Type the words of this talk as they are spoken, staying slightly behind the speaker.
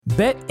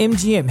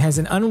BetMGM has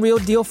an unreal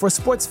deal for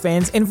sports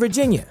fans in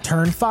Virginia.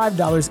 Turn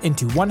 $5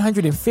 into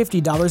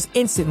 $150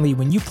 instantly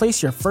when you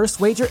place your first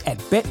wager at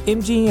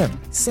BetMGM.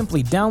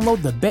 Simply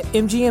download the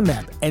BetMGM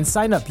app and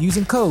sign up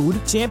using code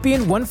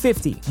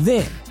Champion150.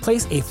 Then,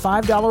 place a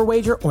 $5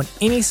 wager on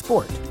any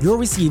sport. You'll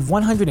receive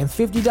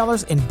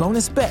 $150 in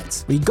bonus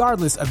bets,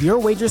 regardless of your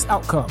wager's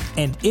outcome.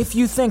 And if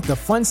you think the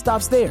fun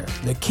stops there,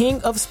 the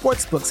King of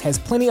Sportsbooks has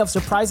plenty of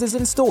surprises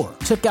in store.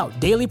 Check out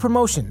daily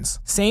promotions,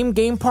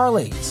 same-game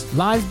parlays,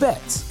 live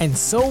bets, and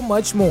so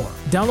much more.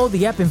 Download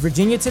the app in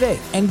Virginia today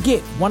and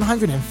get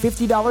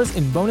 $150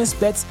 in bonus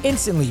bets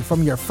instantly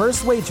from your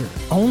first wager.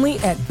 Only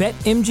at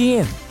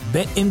BetMGM.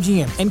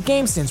 BetMGM and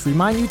GameSense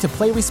remind you to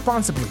play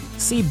responsibly.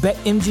 See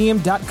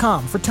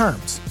BetMGM.com for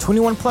terms.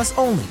 21 plus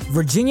only.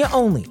 Virginia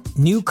only.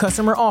 New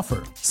customer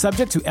offer.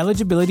 Subject to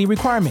eligibility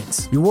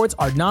requirements. Rewards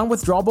are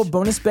non-withdrawable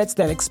bonus bets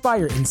that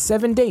expire in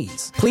 7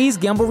 days. Please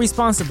gamble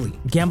responsibly.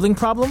 Gambling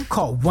problem?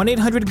 Call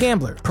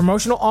 1-800-GAMBLER.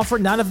 Promotional offer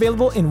not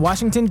available in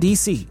Washington,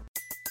 D.C.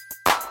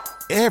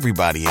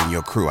 Everybody in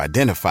your crew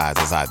identifies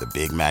as either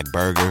Big Mac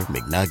Burger,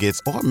 McNuggets,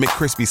 or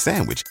McCrispy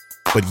Sandwich.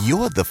 But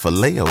you're the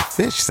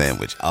Filet-O-Fish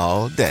Sandwich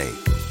all day.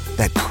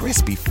 That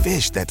crispy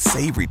fish, that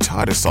savory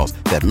tartar sauce,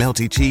 that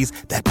melty cheese,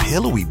 that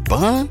pillowy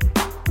bun.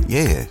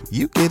 Yeah,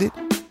 you get it.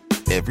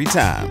 Every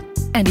time.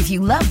 And if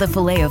you love the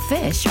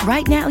Filet-O-Fish,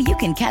 right now you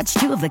can catch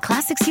two of the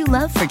classics you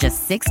love for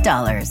just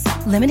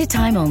 $6. Limited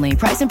time only.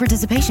 Price and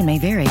participation may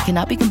vary.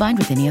 Cannot be combined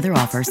with any other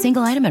offer.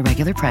 Single item at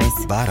regular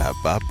price.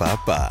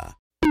 Ba-da-ba-ba-ba.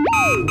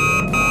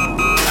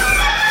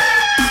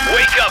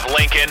 Wake up,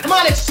 Lincoln. Come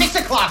on, it's 6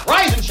 o'clock.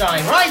 Rise and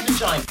shine, rise and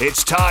shine.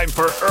 It's time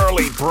for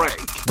Early Break.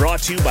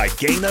 Brought to you by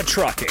Gaina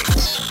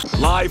Trucking.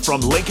 Live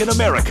from Lincoln,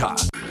 America.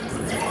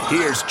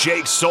 Here's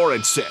Jake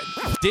Sorensen.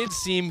 Did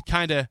seem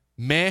kind of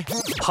meh.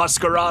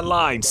 Husker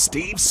Online,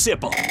 Steve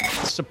Sipple.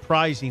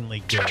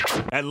 Surprisingly good.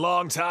 And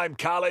longtime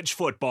college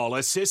football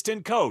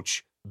assistant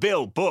coach,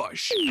 Bill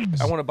Bush.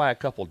 I want to buy a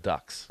couple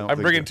ducks.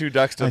 I'm bringing 2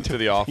 ducks to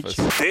the office.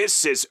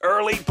 This is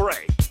Early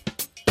Break.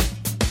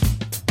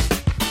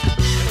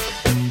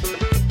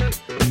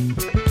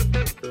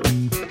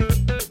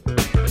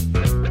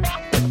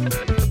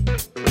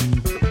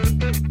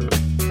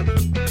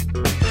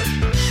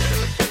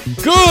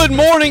 Good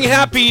morning,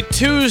 happy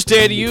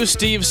Tuesday to you,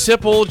 Steve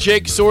Sipple,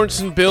 Jake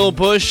Sorensen, Bill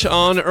Bush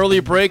on Early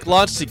Break.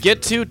 Lots to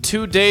get to.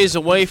 2 days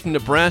away from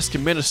Nebraska,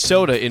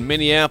 Minnesota in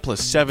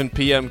Minneapolis, 7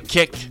 p.m.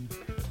 kick.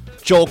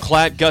 Joel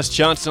Klatt, Gus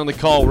Johnson on the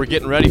call. We're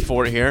getting ready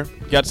for it here.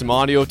 Got some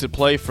audio to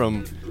play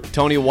from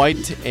Tony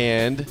White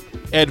and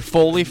Ed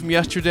Foley from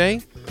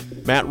yesterday.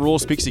 Matt Rule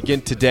speaks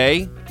again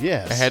today.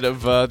 Yes. Ahead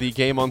of the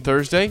game on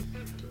Thursday.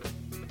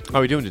 How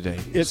are we doing today?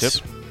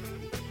 Sip?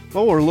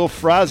 Well, we're a little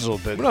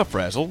frazzled, but We're not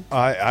frazzled.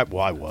 I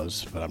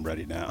was, but I'm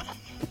ready now.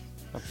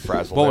 I'm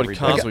frazzled What every would day.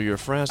 console you're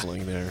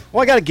frazzling there?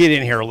 Well, I got to get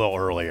in here a little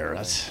earlier.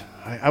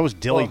 I was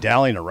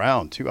dilly-dallying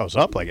around, too. I was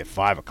up like at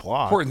 5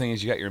 o'clock. Important thing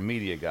is you got your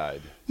media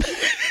guide.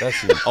 That's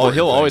the Oh, he'll important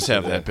always thing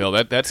have that, Bill.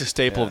 That's a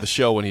staple of the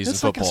show when he's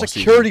It's in like a football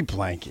security season.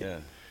 blanket. Yeah.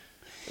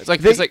 It's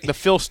like the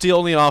Phil Steele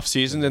in the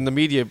offseason and the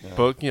media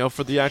book,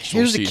 for the actual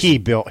Here's season. the key,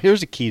 Bill.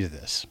 Here's the key to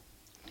this.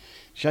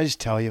 Should I just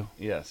tell you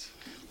Yes.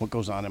 what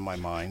goes on in my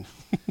mind?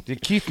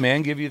 Did Keith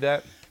Mann give you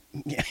that?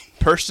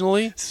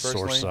 Personally, Sore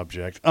Personally?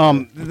 subject.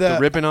 the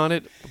ribbon on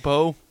it,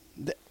 Bo.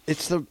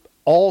 It's the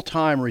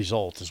all-time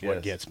result is what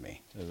Yes. gets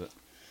me. Is it?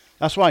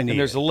 That's why I need And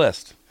there's it. a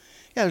list.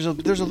 Yeah,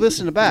 there's a list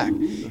in the back,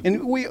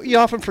 and you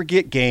often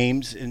forget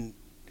games and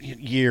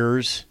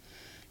years,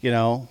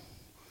 So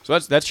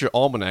that's your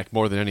almanac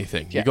more than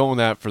anything. Yeah. You're going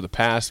that for the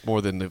past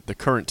more than the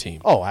current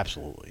team. Oh,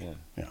 absolutely.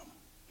 Yeah.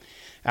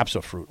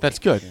 Absolutely. That's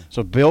good.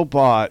 So Bill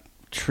bought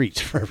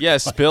treats for everybody.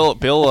 Yes, Bill.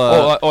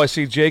 I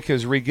see Jake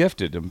has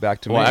regifted them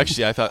back to me. Well,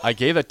 actually, I thought I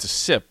gave that to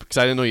Sip because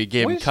I didn't know you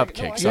gave him Wait a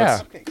second. No, cupcakes. I- yeah,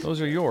 Cupcakes.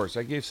 those are yours.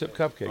 I gave Sip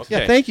cupcakes.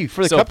 Okay. Yeah, thank you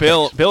for the So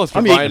cupcakes. Bill has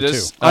I'm eating provided them,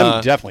 us. too.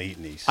 I'm definitely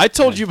eating these. I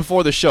told you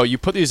before the show. You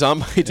put these on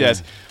my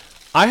desk.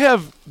 I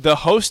have the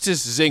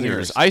Hostess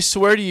zingers. I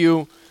swear to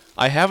you,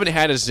 I haven't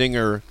had a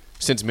zinger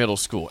since middle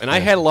school, and I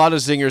had a lot of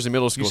zingers in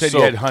middle school. You said so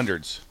you had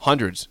hundreds.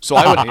 So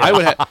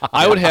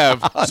I would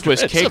have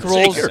Swiss cake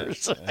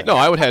rolls. No,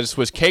 I would have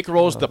Swiss cake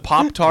rolls, the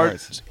Pop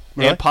Tarts,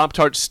 Really? and Pop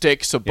Tart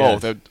sticks. So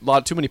both.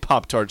 Yes. Too many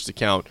Pop Tarts to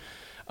count.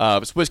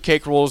 Swiss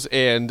cake rolls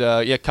and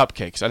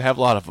cupcakes. I'd have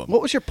a lot of them.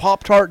 What was your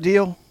Pop-Tart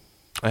deal?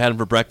 I had them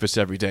for breakfast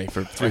every day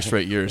for 3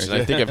 straight years, and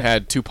I think I've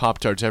had 2 Pop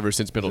Tarts ever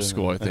since middle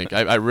school. I think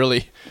I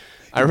really.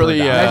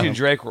 Imagine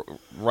Drake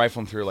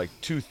rifling through like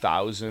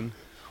 2,000.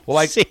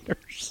 Well,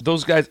 Singers.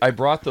 those guys, I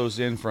brought those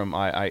in from.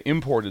 I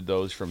imported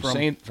those from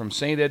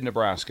St. Ed,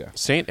 Nebraska.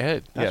 St.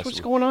 Ed. That's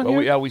what's going on well,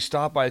 here? We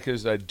stopped by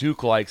because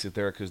Duke likes it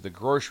there because the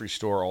grocery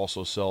store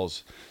also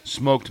sells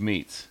smoked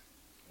meats.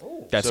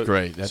 That's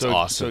great. That's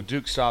awesome. So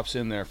Duke stops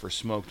in there for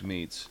smoked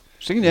meats.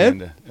 St.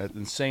 Ed?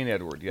 In St.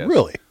 Edward, yes.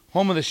 Really?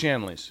 Home of the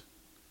Shanleys.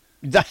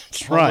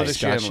 That's Home right. of the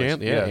Scott Shanleys.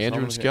 Shanley, yeah, Yes, Andrew home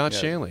and of the- Scott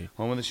yes. Shanley.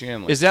 Home of the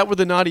Shanleys. Is that where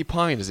the Naughty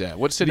Pine is at?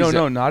 What city is that?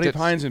 No, Naughty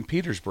That's- Pines in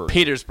Petersburg.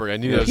 Petersburg. I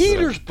knew that was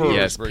Petersburg.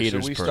 Yes, So we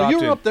Petersburg. stopped You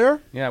were in- up there?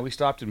 Yeah, we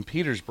stopped in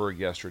Petersburg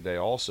yesterday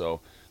also.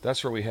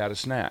 That's where we had a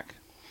snack.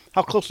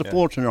 How close to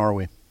Fullerton are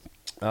we?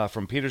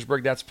 From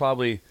Petersburg, that's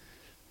probably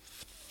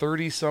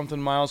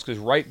 30-something miles, because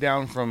right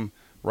down from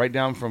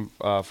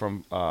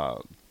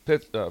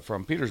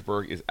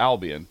Petersburg is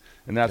Albion,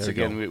 and that's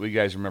we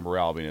guys remember where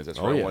Albion is. That's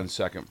one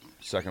second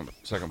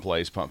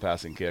place, pump,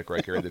 passing, kick,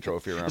 right, carried the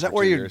trophy around. Is that for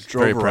where 2 you years.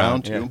 drove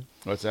around to? Yeah.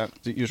 What's that?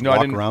 Did you just no, walk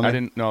I didn't. around I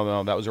there? didn't.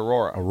 No, that was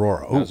Aurora.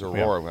 Aurora. That was Ooh,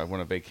 Aurora. yeah. I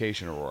went on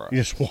vacation, Aurora.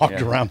 You just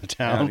walked around the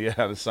town? Yeah,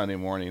 the Sunday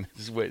morning,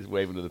 just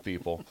waving to the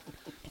people.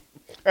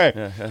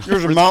 Hey,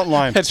 there's a mountain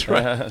lion. That's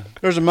right.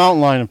 There's a mountain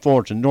lion in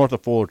Fullerton, north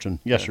of Fullerton,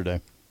 yesterday.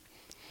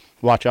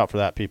 Watch out for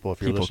that, people, if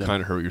you're People listening.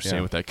 kind of heard what you're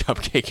saying with that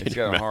cupcake It's in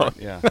your got a mouth. heart.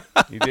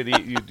 Yeah, you did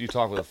eat. You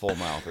talk with a full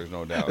mouth. There's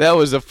no doubt. That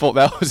was a full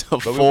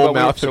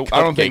mouth. So of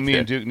I don't think cupcake me there.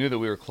 and Duke knew that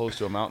we were close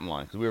to a mountain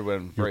lion, because we were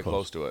very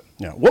close to it.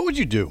 Yeah. What would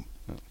you do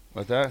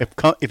Like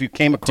that? if you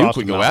came across Duke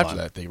would the go mountain after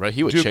lion? that thing, right?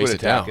 He would Duke chase would it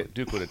attack down. it.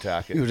 Duke would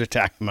attack it. He would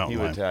attack the mountain He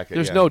would lion. attack it.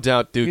 There's yeah. no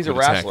doubt Duke He's a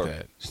would attack wrestler.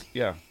 that.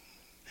 Yeah.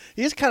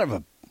 He is kind of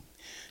a...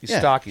 He's Yeah.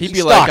 stocky. He'd be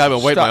He's like, stocky. I've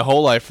been waiting my Stocky.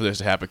 whole life for this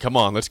to happen. Come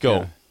on, let's go.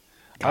 Yeah.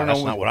 I don't that's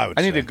know. not what I would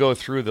I need say. to go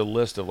through the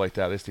list of like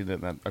that. I just need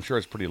that. I'm sure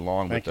it's pretty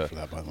long. Thank but you for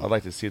that, by the way. I'd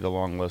like to see the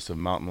long list of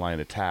mountain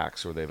lion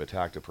attacks where they've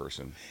attacked a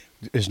person.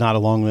 It's not a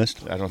long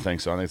list. I don't think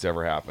so. I don't think it's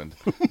ever happened.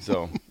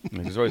 So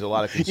there's always a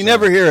lot of concern. You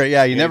never hear it.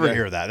 Yeah, you never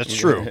hear that. That's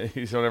true.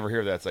 You don't ever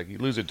hear that. It's like you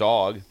lose a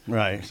dog,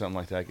 Right. or something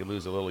like that. You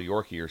lose a little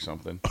Yorkie or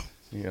something,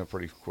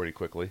 pretty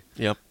quickly.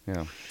 Yep.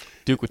 Yeah.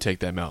 Duke would take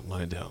that mountain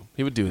lion down.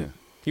 He would do it.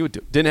 He would do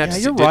it. Didn't have Yeah,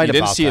 to you're see, right you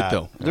didn't about see that. it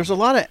though. There's a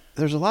lot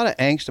of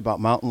angst about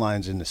mountain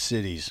lions in the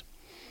cities,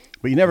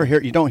 but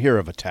you don't hear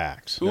of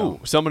attacks. Ooh,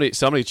 somebody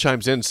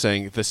chimes in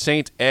saying the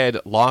St. Ed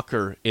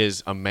locker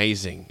is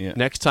amazing. Yeah.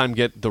 Next time,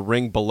 get the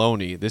ring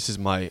bologna. This is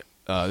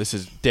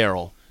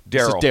Daryl.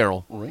 This is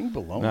Daryl. Ring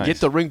bologna. Nice. Get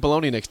the ring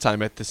bologna next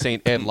time at the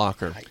St. Ed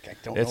locker. I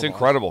don't It's know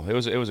incredible. It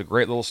was a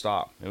great little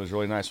stop. It was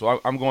really nice.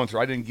 So I'm going through.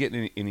 I didn't get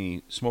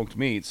any smoked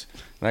meats,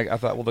 and I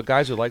thought, well, the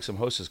guys would like some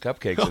Hostess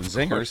cupcakes and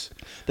zingers.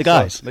 The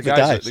guys. So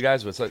the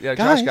guys would. So, yeah,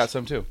 Guys. Josh got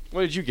some too.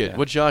 What did you get?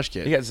 What did Josh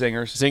get? He got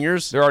zingers.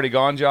 Zingers? They're already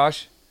gone,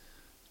 Josh.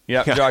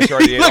 Yeah, Josh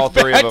already ate all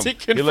three of them.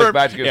 He looked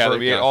back to Yeah, confirm. they're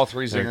he ate gone. all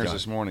three They're zingers gone.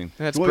 this morning.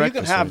 That's Well, you can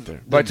breakfast have right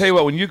there. But I tell you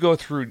what, when you go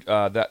through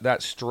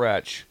that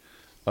stretch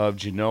of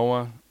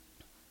Genoa,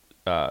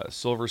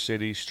 Silver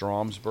City,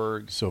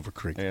 Stromsburg, Silver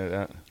Creek.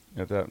 that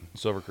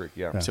Silver Creek,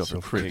 yeah.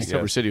 Silver Creek. Yes.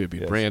 Silver City would be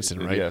Yes. Branson,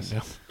 right? Yes.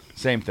 Yeah.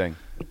 Same thing.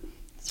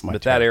 It's my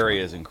But that territory.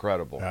 area is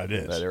incredible. Yeah, it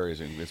is. That area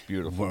it's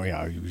beautiful. Well,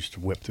 yeah, you used to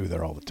whip through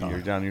there all the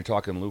time. You're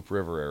talking Loop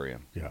River area.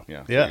 Yeah.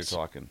 Yeah. Yes. You're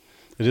talking.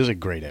 It is a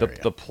great area.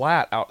 The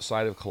Platte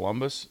outside of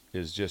Columbus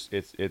is just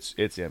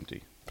it's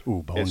empty.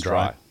 Ooh, bone It's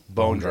dry.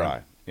 Bone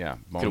dry. Yeah.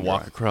 Bone Could dry.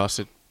 walk across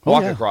it.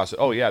 Walk yeah. across it.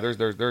 Oh yeah,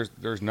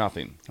 there's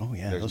nothing. Oh,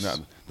 yeah, There's those-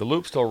 nothing. The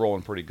Loop's still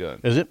rolling pretty good.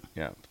 Is it?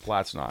 Yeah. The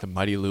Platte's not. The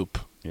mighty loop.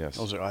 Yes.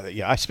 Those are,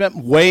 yeah, I spent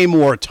way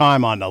more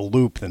time on the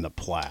Loop than the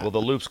Platte. Well, the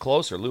Loop's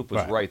closer. Loop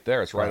was Right. right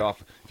there. It's right Right.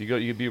 off. If you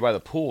could be by the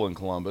pool in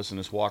Columbus and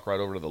just walk right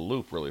over to the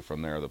Loop, really,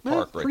 from there, the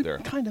park right there.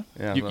 Kind of.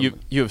 Yeah.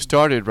 You have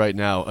started right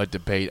now a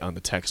debate on the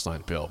text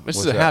line, Bill. This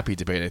is What's a that? happy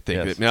debate, I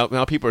think. Yes.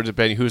 Now people are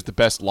debating who's the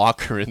best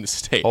locker in the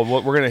state. Oh,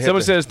 we're gonna hit.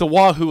 Someone says the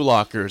Wahoo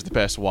locker is the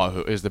best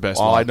Wahoo Oh, locker.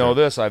 I know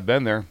this. I've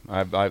been there.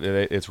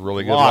 It's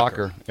really good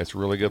Locker. locker. It's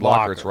really good locker.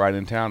 Locker. It's right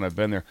in town. I've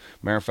been there.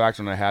 Matter of fact,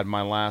 when I had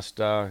my last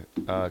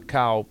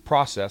cow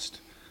processed,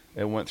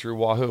 it went through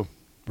Wahoo.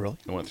 Really?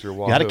 It went through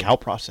Wahoo. You had a cow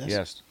process?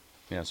 Yes.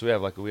 Yeah. So we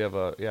have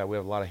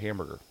a lot of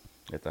hamburger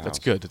at the house. That's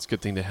good. That's a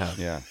good thing to have.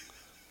 Yeah.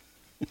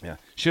 Yeah.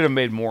 Should have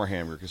made more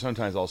hamburger, because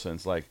sometimes all of a sudden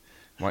it's like,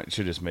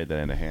 should have just made that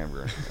into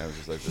hamburger. That was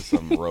just like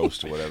some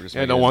roast or whatever. Just I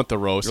make don't it- want the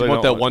roast. really I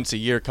want don't that once a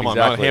year. Come on,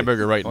 I want a Exactly.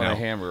 hamburger right I want now. a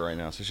hamburger right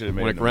now. So should have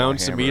made I it want to into more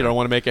ground some meat, hamburger. or I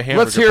want to make a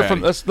hamburger Let's hear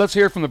patty. let's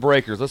hear from the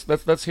breakers.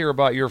 Let's hear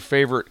about your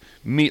favorite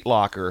meat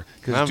locker,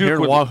 I'm here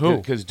in Wahoo.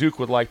 because Duke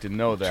would like to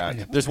know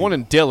that. There's one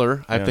in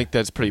Diller. I Yeah. think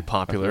that's pretty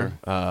popular.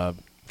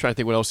 Trying to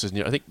think what else is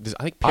near. I think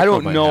I Pickle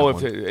don't might know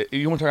have if one.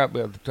 you want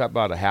to talk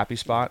about a happy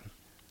spot.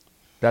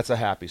 That's a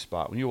happy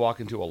spot when you walk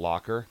into a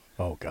locker.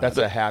 Oh, God. That's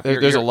a happy.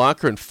 There's a you're-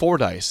 locker in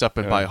Fordyce up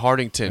in by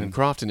Hardington,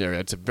 Crofton area.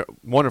 It's a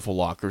wonderful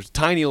locker. It's a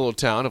tiny little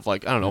town of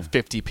like, I don't know,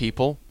 50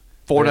 people.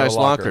 Fordyce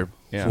locker. locker.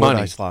 Yeah. Money.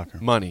 Fordyce locker.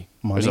 Money.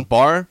 Money? There's a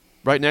bar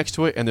right next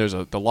to it, and there's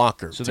the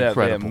locker. So It's they have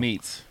incredible.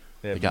 meats.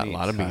 They got a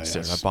lot of meats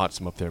there. I yes. bought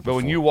some up there But before.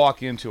 when you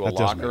walk into a That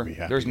does make locker, me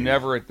happy, there's yeah.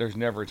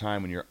 never a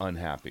time when you're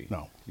unhappy.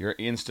 No. You're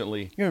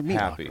instantly You're a meat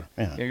happy.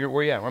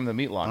 locker, yeah. I'm the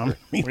meat locker. I'm the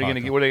meat What are you gonna locker.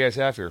 get? What do you guys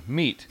have here?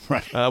 Meat.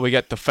 Right. we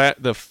got the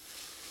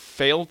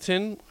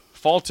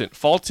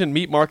Fulton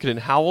Meat Market in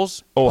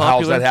Howells. Oh, Howells,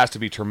 Popular. that has to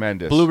be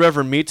tremendous. Blue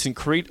River Meats in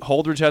Crete.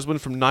 Holdridge has one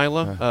from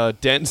Nyla.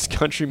 Dent's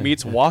Country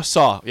Meats.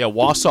 Wausau. Yeah,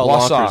 Wausau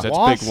Lockers. That's a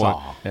big one.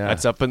 Wausau. Yeah.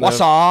 That's up in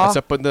Wausau. That's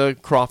up in the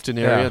Crofton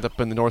area. Yeah. That's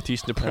up in the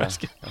northeast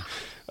Nebraska.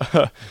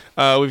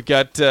 We've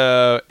got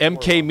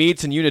MK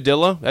Meats in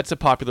Unadilla. That's a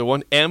popular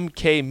one.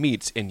 MK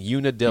Meats in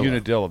Unadilla.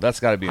 Unadilla. That's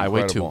got to be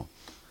Highway incredible.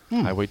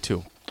 2. Highway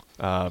 2.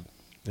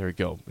 There we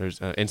go. There's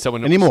and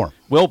someone Any more?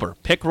 Wilbur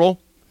Pickerel.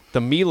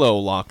 The Milo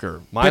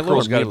locker.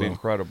 Pickerel's got to be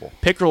incredible.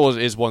 Pickerel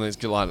is one that's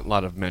got a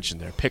lot of mention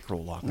there.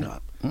 Pickerel locker.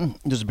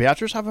 Does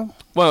Beatrice have them?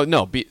 Well,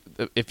 no.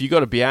 If you go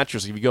to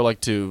Beatrice, if you go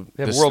to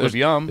World of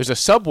Yum, there's a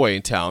Subway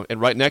in town,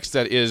 and right next to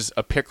that is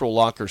a Pickerel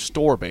locker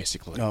store,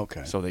 basically.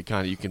 Okay. So they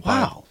you can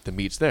buy the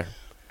meats there.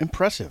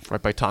 Impressive.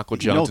 Right by Taco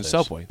John's and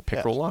Subway.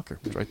 Pickerel locker.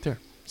 It's right there.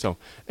 So,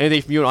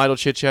 anything from you and Idle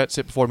Chit Chat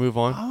before we move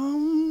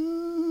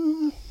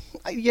on?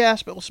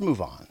 Yes, but let's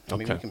move on. I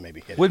mean, we can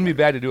maybe hit Wouldn't be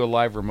bad to do a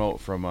live remote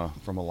from a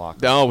locker.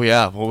 Oh,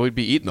 yeah. Well, we'd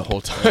be eating the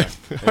whole time.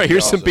 All right,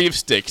 here's some beef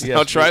sticks. Yes,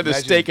 now try the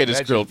steak I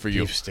just grilled for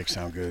you. Beef sticks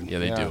sound good. Yeah,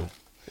 they do.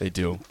 They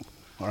do.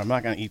 All right, I'm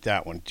not going to eat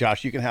that one.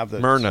 Josh, you can have the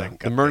Myrna.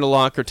 The Myrna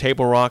locker,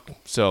 Table Rock.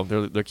 So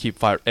they're keep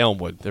fire.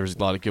 Elmwood. There's a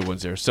lot of good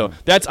ones there. So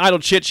that's Idle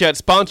Chit Chat,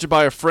 sponsored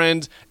by our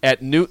friend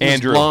at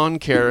Newton's Lawn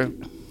Care.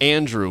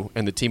 Andrew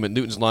and the team at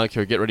Newton's Lawn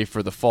Care get ready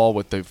for the fall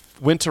with the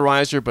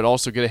winterizer, but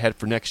also get ahead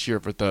for next year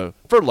for the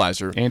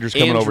fertilizer. Andrew's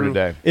coming over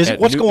today.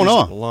 What's going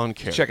on? Lawn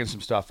Care. Checking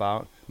some stuff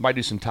out. Might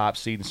do some top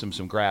seeding,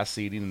 some grass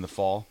seeding in the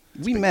fall.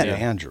 We met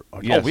Andrew.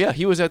 Yes. Oh, yeah.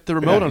 He was at the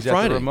remote on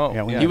Friday.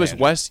 He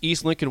was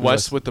East Lincoln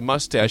West with the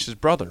mustache, his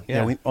brother.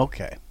 Yeah.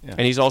 Yeah. And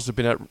he's also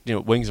been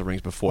at Wings and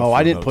Rings before. Oh,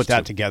 I didn't put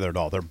that together at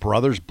all. They're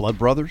brothers, blood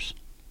brothers?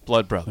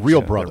 Blood brothers.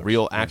 Real brothers.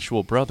 Real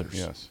actual brothers.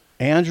 Yes.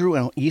 Andrew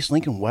and East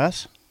Lincoln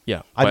West?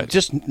 Yeah.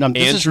 This Andrew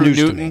is news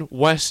Newton, to me.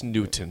 West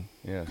Newton.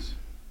 Yes.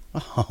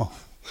 Oh.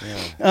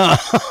 Yeah.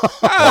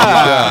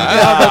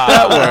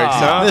 That works,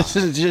 huh? This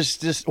is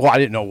just. Well, I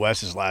didn't know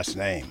Wes's last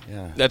name.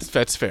 Yeah.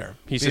 That's fair.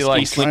 He's just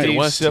like East Lincoln Steve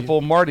West.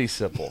 Sipple, Marty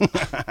Sipple.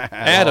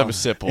 Adam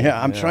Sipple.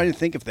 Yeah, I'm trying to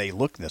think if they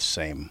look the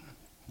same.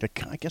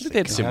 I guess they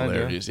had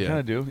similarities. Kind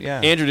of do.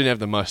 Yeah. Andrew didn't have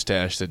the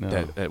mustache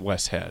that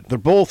Wes had. They're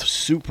both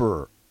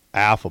super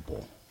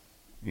affable.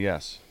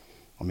 Yes.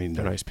 I mean,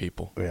 they're nice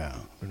people. Yeah.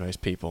 They're nice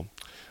people.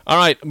 All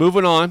right,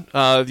 moving on.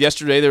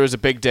 Yesterday there was a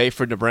big day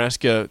for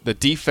Nebraska. The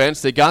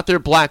defense, they got their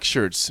black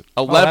shirts.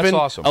 11, that's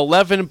awesome.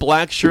 11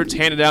 black shirts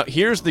handed out.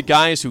 Here's the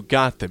guys who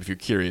got them, if you're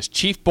curious.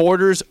 Chief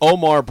Borders,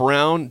 Omar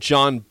Brown,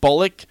 John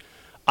Bullock,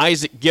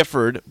 Isaac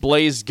Gifford,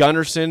 Blaze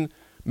Gunnarsson,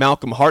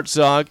 Malcolm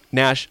Hartzog,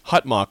 Nash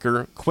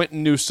Hutmacher,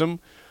 Quentin Newsom,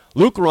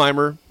 Luke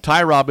Reimer,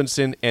 Ty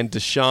Robinson, and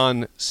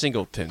Deshaun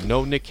Singleton.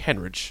 No Nick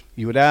Henrich.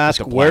 You would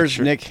ask, where's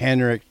Nick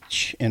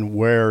Henrich and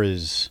where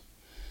is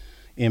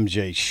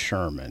MJ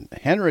Sherman?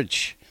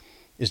 Henrich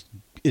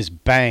is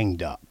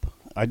banged up.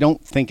 I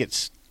don't think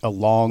it's a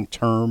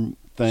long-term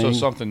thing. So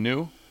something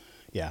new?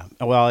 Yeah.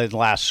 Well, his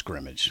last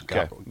scrimmage.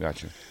 Okay,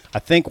 gotcha. I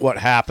think what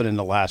happened in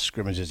the last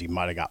scrimmage is he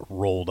might have got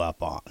rolled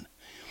up on.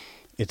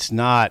 It's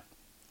not,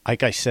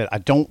 like I said, I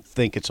don't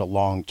think it's a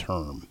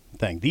long-term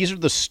thing. These are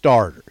the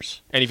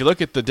starters. And if you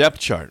look at the depth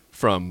chart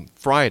from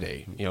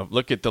Friday,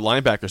 look at the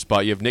linebacker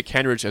spot. You have Nick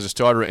Henrich as a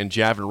starter and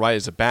Javin Wright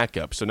as a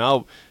backup. So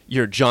now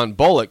you're John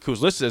Bullock,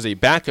 who's listed as a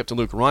backup to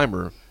Luke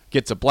Reimer,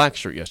 gets a black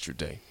shirt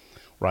yesterday.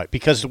 Right,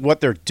 because what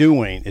they're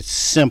doing is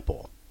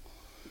simple.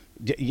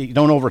 You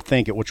don't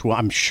overthink it, which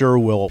I'm sure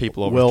will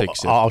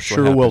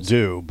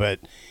do, but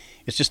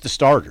it's just the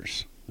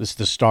starters. This is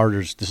the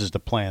starters. This is the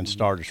planned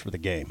starters for the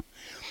game.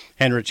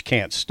 Henrich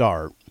can't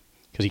start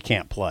because he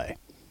can't play.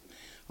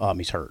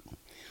 He's hurt.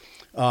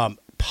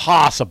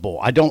 Possible.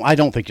 I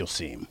don't think you'll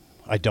see him.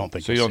 I don't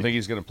think. So you don't think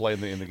he's going to play in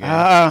the game?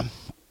 I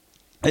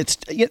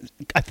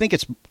think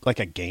it's like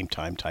a game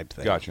time type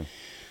thing. Gotcha.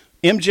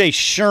 MJ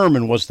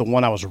Sherman was the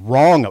one I was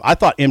wrong of. I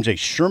thought MJ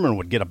Sherman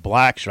would get a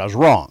black shirt. I was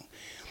wrong.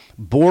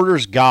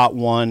 Borders got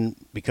one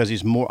because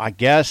he's more, I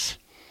guess,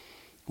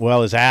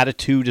 well, his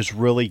attitude is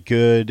really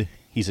good.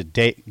 He's a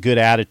good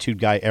attitude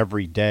guy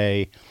every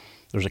day.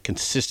 There's a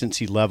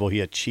consistency level he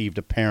achieved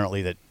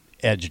apparently that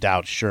edged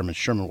out Sherman.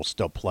 Sherman will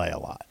still play a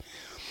lot.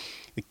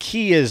 The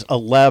key is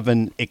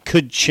 11. It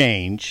could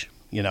change.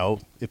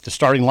 If the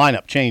starting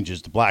lineup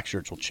changes, the black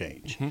shirts will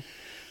change.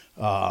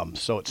 Mm-hmm.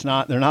 So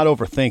they're not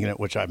overthinking it,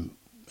 which I'm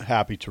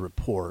happy to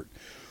report.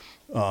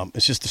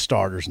 It's just the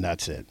starters, and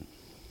that's it.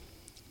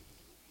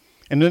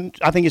 And then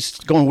I think it's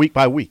going week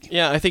by week.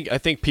 Yeah, I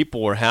think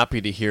people were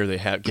happy to hear they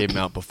gave them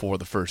out before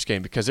the first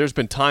game because there's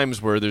been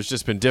times where there's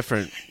just been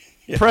different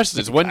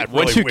precedents. When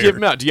you give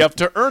them out, do you have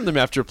to earn them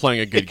after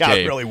playing a good game?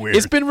 It got really weird.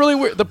 It's been really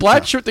weird. The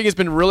black shirt thing has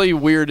been really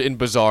weird and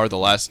bizarre the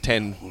last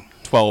 10,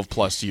 12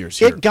 plus years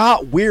here. It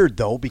got weird,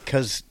 though,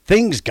 because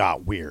things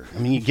got weird. I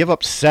mean, you give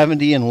up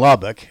 70 in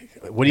Lubbock.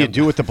 What do you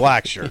do with the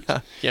black shirt?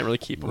 Yeah, can't really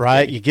keep them.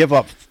 Right? You give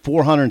up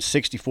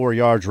 464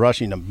 yards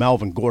rushing to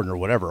Melvin Gordon or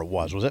whatever it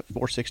was. Was it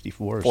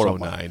 464 or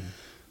 409.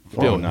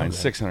 409,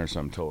 600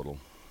 some total.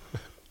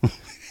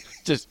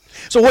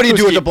 So what do you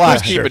do with the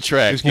black shirt? Keep a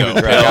track.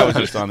 I was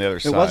just on the other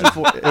side.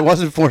 It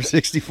wasn't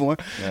 464.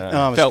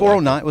 Yeah. It was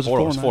 409. It was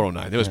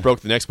 409. It was broke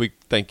the next week,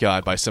 thank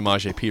God, by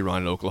Samaje Perine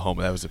in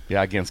Oklahoma. That was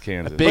against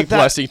Kansas. A big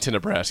blessing to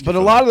Nebraska. But a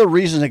lot of the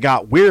reason it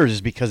got weird is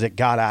because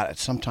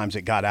sometimes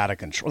it got out of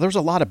control. There was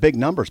a lot of big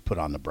numbers put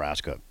on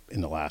Nebraska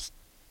in the last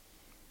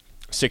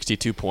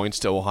 62 points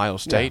to Ohio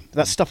State. Yeah,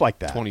 that's stuff like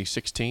that.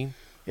 2016.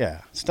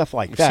 Yeah, stuff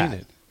like We've that. seen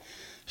it.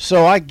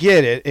 So I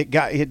get it.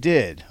 It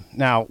did.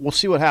 Now we'll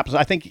see what happens.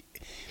 I think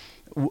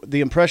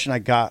the impression I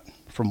got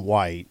from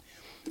White,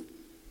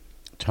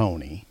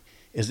 Tony,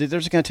 is that they're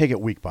just going to take it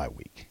week by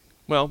week?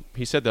 Well,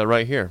 he said that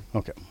right here.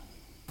 Okay.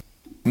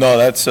 No,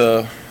 that's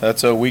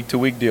a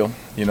week-to-week deal,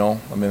 you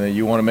know. I mean,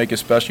 you want to make it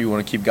special. You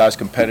want to keep guys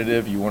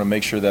competitive. You want to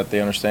make sure that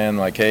they understand,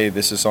 like, hey,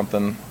 this is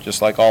something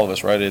just like all of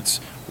us, right? It's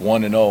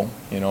 1-0,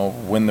 you know,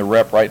 win the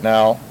rep right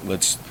now.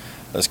 Let's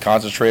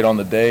concentrate on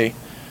the day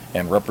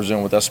and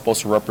represent what that's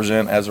supposed to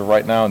represent as of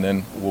right now, and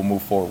then we'll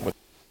move forward with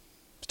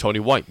it. Tony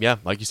White, yeah,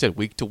 like you said,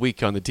 week to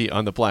week on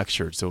the black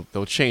shirt, so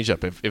they'll change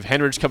up. If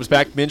Hendricks comes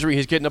back from injury,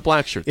 he's getting a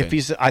black shirt. If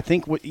he's, I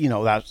think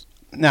that's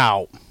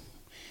now.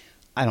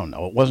 I don't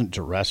know. It wasn't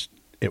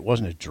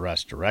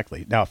addressed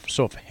directly. Now,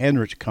 so if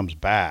Hendricks comes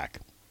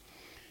back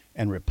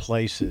and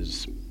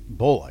replaces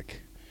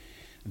Bullock,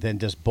 then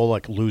does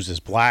Bullock lose his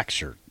black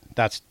shirt?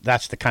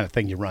 That's the kind of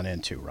thing you run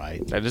into,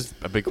 right? That is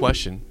a big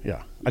question.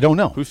 Yeah, I don't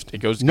know.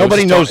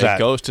 Nobody knows that. It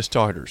goes to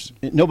starters.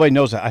 Nobody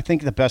knows that. I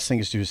think the best thing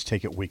is to just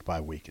take it week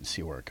by week and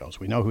see where it goes.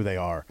 We know who they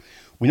are.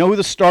 We know who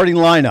the starting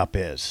lineup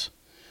is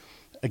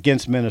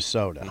against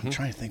Minnesota. I'm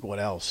trying to think what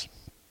else.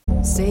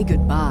 Say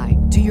goodbye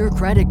to your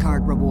credit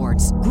card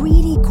rewards.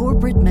 Greedy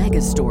corporate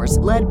mega stores,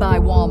 led by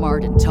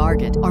Walmart and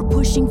Target, are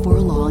pushing for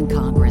a law in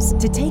Congress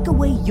to take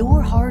away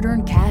your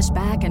hard-earned cash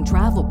back and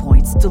travel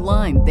points to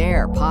line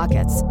their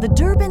pockets. The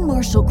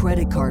Durbin-Marshall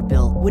credit card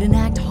bill would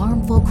enact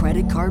harmful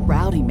credit card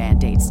routing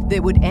mandates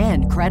that would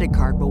end credit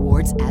card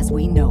rewards as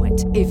we know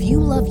it. If you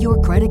love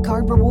your credit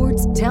card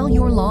rewards, tell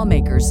your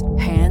lawmakers,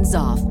 hands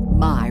off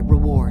my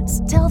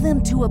rewards. Tell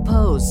them to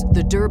oppose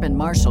the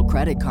Durbin-Marshall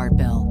credit card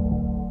bill.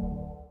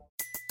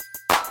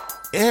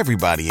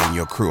 Everybody in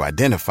your crew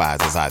identifies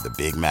as either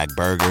Big Mac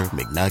Burger,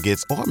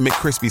 McNuggets, or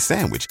McCrispy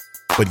Sandwich.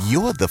 But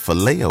you're the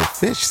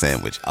Filet-O-Fish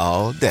Sandwich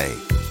all day.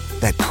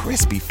 That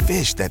crispy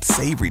fish, that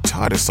savory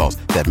tartar sauce,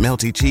 that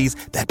melty cheese,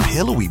 that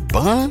pillowy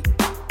bun.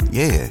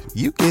 Yeah,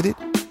 you get it.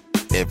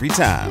 Every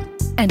time.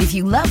 And if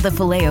you love the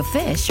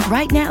Filet-O-Fish,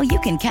 right now you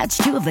can catch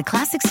two of the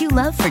classics you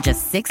love for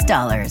just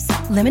 $6.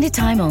 Limited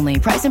time only.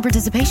 Price and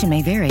participation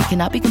may vary.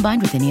 Cannot be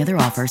combined with any other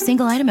offer.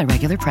 Single item at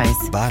regular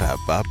price.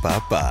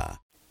 Ba-da-ba-ba-ba.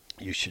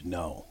 You should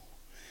know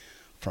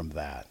from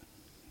that.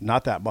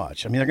 Not that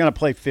much. I mean, they're going to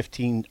play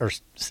 15 or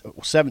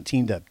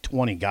 17 to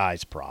 20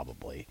 guys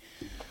probably.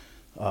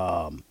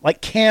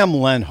 Like Cam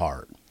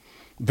Lenhart,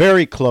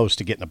 very close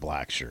to getting a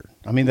black shirt.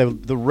 I mean,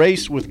 the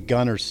race with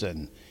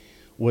Gunnarsson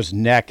was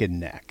neck and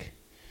neck.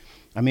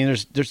 I mean,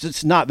 there's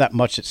it's not that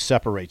much that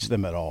separates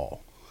them at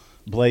all.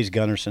 Blaze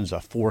Gunnarsson's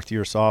a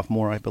fourth-year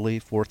sophomore, I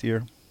believe, fourth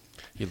year.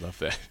 You love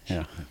that.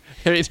 Yeah.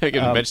 Anytime you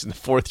mention the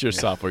fourth-year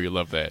sophomore, you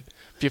love that.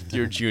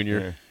 Fifth-year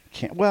junior.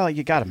 Well,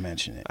 you got to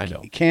mention it. I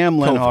know. Cam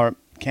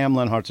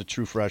Lenhart's a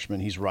true freshman.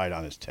 He's right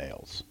on his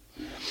tails.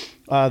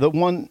 I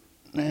mean,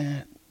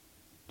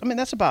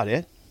 that's about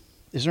it.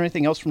 Is there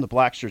anything else from the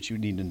black shirts you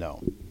need to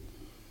know,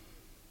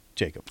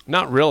 Jacob?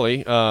 Not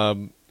really.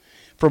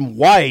 From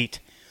White,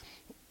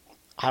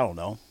 I don't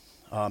know.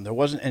 There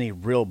wasn't any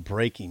real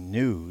breaking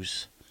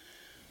news.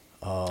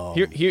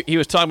 He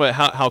was talking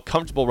about how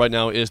comfortable right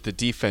now is the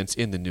defense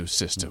in the new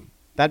system.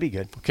 That'd be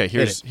good. Okay,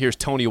 here's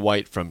Tony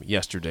White from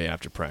yesterday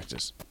after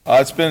practice.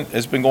 It's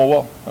been going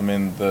well. I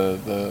mean,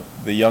 the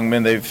young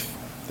men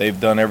they've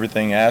done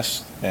everything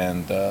asked,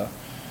 and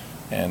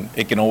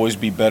it can always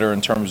be better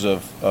in terms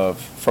of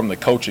from the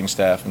coaching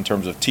staff in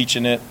terms of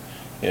teaching it.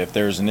 If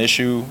there's an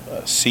issue,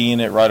 seeing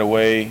it right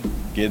away,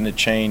 getting it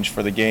changed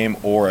for the game,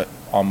 or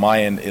on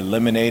my end,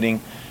 eliminating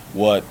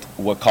what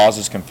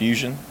causes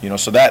confusion. You know,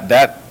 so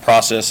that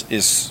process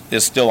is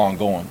still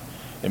ongoing.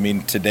 I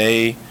mean,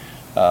 today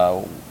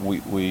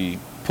we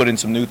put in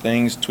some new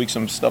things, tweak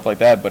some stuff like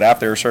that, but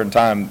after a certain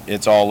time,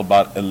 it's all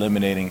about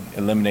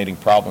eliminating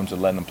problems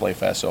and letting them play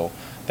fast. So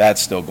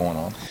that's still going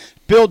on.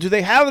 Bill, do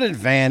they have an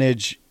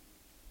advantage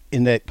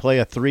in that play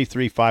a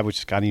 3-3-5, which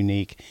is kind of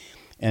unique,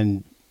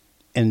 and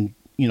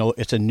you know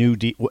it's a new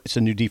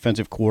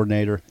defensive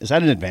coordinator? Is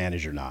that an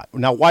advantage or not?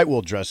 Now White will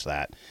address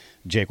that.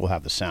 Jake will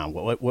have the sound.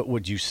 What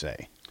would you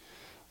say?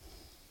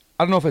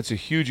 I don't know if it's a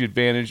huge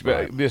advantage,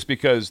 but just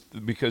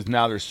because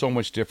now there's so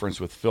much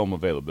difference with film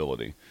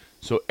availability.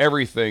 So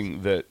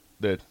everything that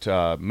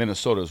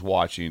Minnesota is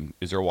watching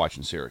is they're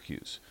watching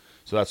Syracuse.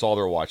 So that's all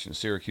they're watching,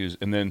 Syracuse,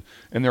 and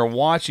they're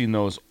watching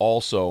those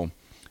also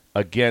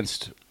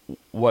against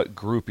what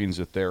groupings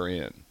that they're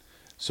in.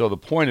 So the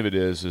point of it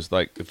is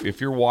like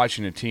if you're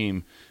watching a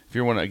team, if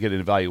you want to get an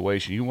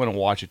evaluation, you want to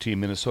watch a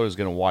team. Minnesota's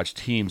going to watch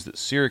teams that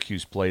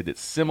Syracuse played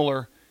that's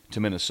similar to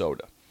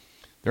Minnesota.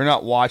 They're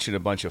not watching a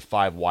bunch of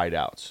 5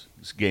 wideouts.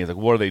 This game's like,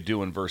 what are they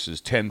doing versus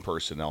 10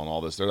 personnel and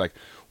all this? They're like,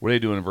 what are they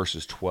doing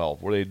versus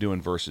 12? What are they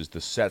doing versus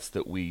the sets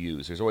that we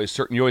use? There's always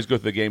certain. You always go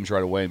through the games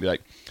right away and be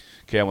like,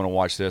 okay, I want to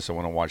watch this. I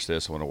want to watch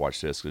this. I want to watch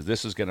this because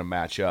this is going to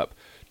match up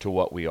to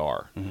what we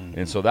are. Mm-hmm.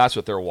 And so that's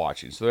what they're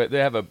watching. So they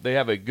have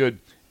a good,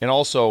 and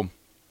also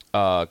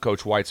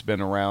Coach White's been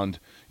around,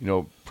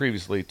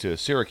 previously to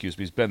Syracuse.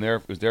 But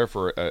was there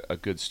for a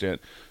good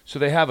stint. So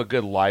they have a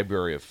good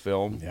library of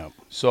film. Yep.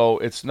 So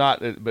it's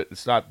not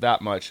that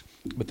much.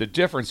 But the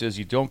difference is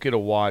you don't get to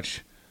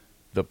watch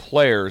the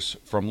players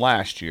from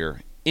last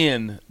year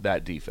in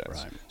that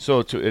defense. Right.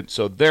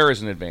 So there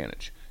is an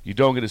advantage. You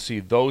don't get to see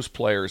those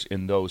players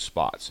in those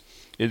spots.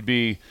 It'd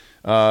be,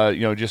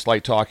 just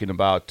like talking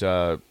about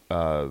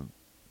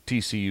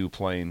TCU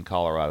playing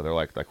Colorado. They're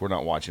like we're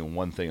not watching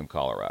one thing of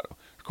Colorado.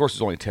 Of course,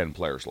 there's only 10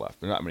 players left.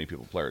 There are not many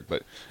people played,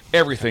 but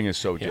everything is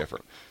so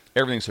different.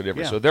 Everything's so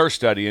different. Yeah. So they're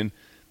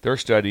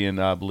studying,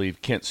 I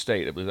believe, Kent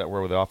State. I believe that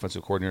where the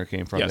offensive coordinator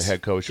came from. Yes. The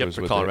head coach was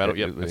for with Colorado.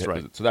 That's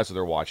right. So that's what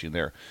they're watching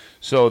there.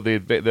 So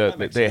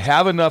they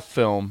have enough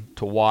film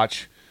to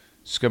watch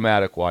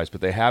schematic-wise, but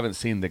they haven't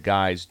seen the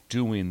guys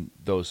doing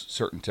those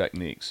certain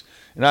techniques.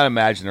 And I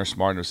imagine they're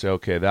smart enough to say,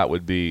 okay, that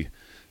would be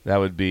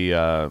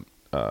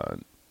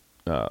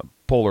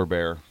polar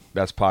bear.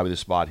 That's probably the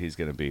spot he's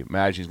going to be.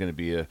 Imagine he's going to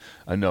be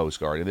a nose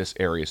guard in this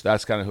area. So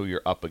that's kind of who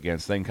you're up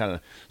against. Then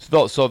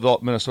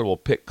Minnesota will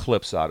pick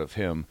clips out of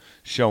him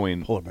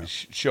showing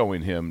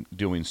him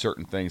doing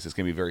certain things that's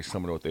going to be very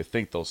similar to what they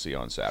think they'll see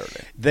on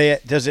Saturday.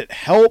 Does it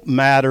help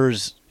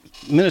matters?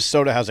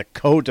 Minnesota has a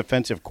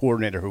co-defensive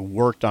coordinator who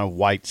worked on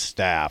White's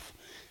staff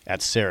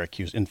at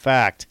Syracuse. In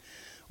fact,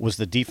 was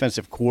the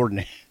defensive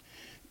coordinator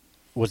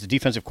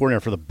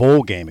for the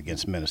bowl game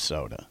against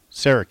Minnesota,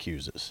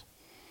 Syracuse's.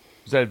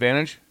 Is that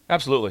advantage?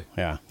 Absolutely.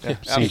 Yeah. Seems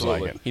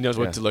absolutely. like it. He knows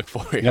what to look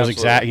for. He knows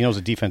exactly. He knows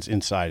the defense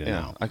inside and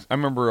out. I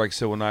remember, like I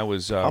said, when I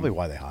was probably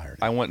why they hired him.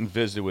 I went and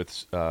visited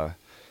with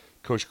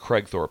Coach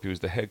Craig Thorpe. He was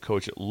the head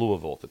coach at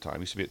Louisville at the time. He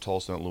used to be at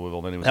Tulsa at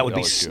Louisville. Then he was that at would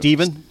be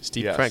LSU.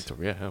 Steve Yes. Craig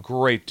Thorpe. Yeah.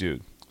 Great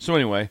dude. So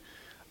anyway,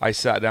 I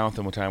sat down with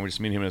him one time. We just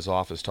meet him in his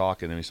office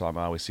talking, and he saw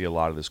I always see a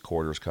lot of this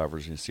quarters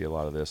coverage, and you see a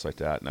lot of this like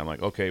that. And I'm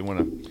like, okay, you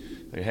want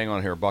to hang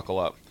on here, buckle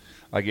up.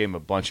 I gave him a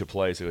bunch of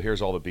plays. I go,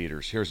 here's all the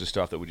beaters. Here's the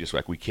stuff that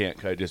we can't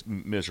cut. Just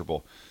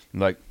miserable. And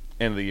like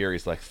end of the year,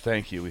 he's like,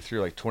 thank you. We threw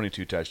like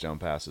 22 touchdown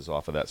passes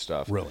off of that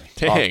stuff. Really?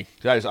 Dang.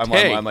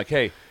 I'm like,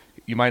 hey,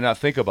 you might not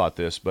think about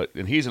this,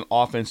 and he's an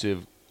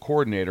offensive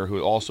coordinator who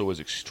also is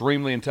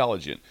extremely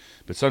intelligent,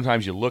 but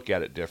sometimes you look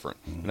at it different.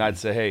 Mm-hmm. And I'd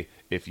say, hey,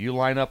 if you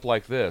line up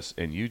like this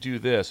and you do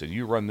this and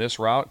you run this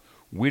route,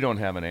 we don't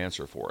have an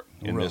answer for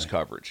it in this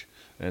coverage.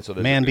 And so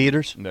man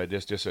beaters? No,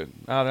 just zone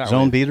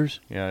really. Beaters?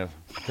 Yeah,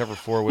 cover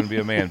 4 wouldn't be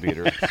a man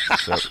beater.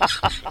 So.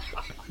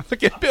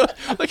 Look at Bill.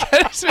 Look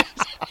at his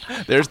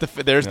face. There's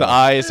the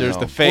eyes. There's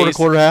the face.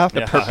 Quarter half.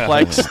 The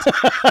perplexed.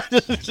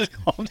 Just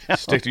calm down.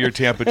 Stick to your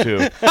Tampa 2.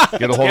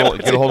 Get a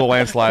hold of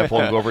Lance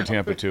Leipold and go over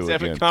Tampa 2 Let's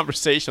again. have a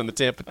conversation on the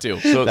Tampa 2.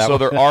 So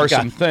there are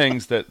some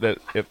things that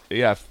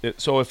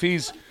if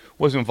he's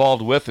was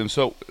involved with him,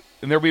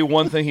 and there'd be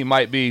one thing he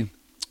might be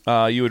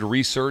you would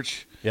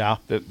research. Yeah.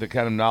 The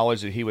kind of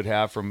knowledge that he would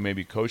have from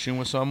maybe coaching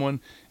with someone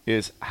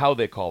is how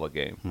they call a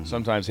game. Mm-hmm.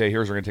 Sometimes, hey,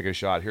 here's we're going to take a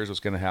shot. Here's what's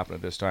going to happen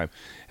at this time.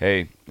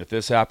 Hey, if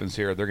this happens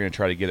here, they're going to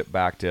try to get it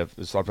back to –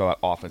 let's talk about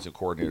offensive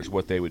coordinators,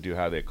 what they would do,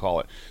 how they call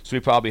it. So he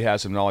probably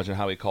has some knowledge on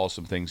how he calls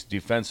some things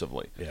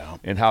defensively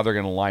and how they're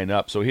going to line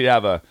up. So he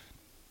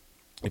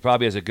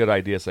probably has a good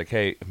idea. It's like,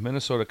 hey, if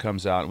Minnesota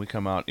comes out and we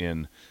come out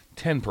in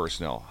 10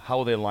 personnel, how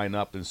will they line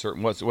up in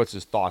certain what's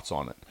his thoughts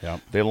on it?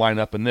 Yep. They line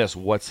up in this,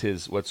 what's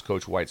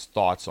Coach White's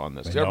thoughts on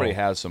this? Everybody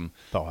has some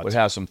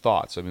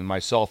thoughts. I mean,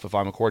 myself, if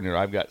I'm a coordinator,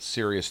 I've got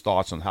serious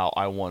thoughts on how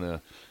I want to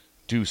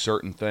do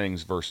certain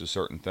things versus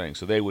certain things.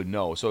 So they would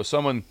know. So if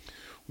someone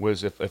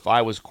was if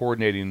I was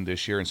coordinating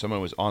this year and someone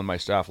was on my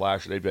staff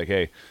last year, they'd be like,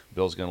 hey,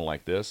 Bill's going to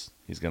like this.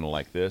 He's going to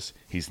like this.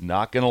 He's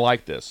not going to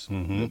like this.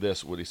 Mm-hmm.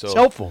 This, Woody. So it's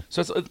helpful.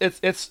 So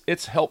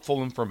it's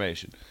helpful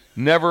information.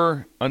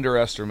 Never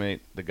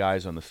underestimate the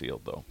guys on the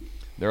field, though.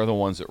 They're the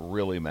ones that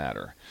really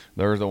matter.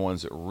 They're the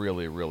ones that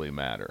really, really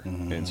matter.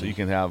 Mm-hmm. And so you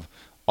can have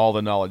all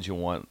the knowledge you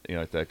want,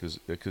 like that,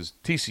 because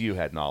TCU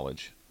had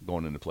knowledge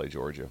going into play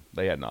Georgia.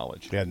 They had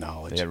knowledge. They had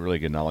really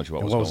good knowledge of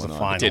what was going on.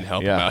 Final? It didn't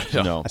help them out.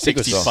 No.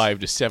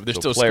 65-7. They're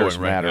still scoring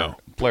right now.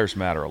 Players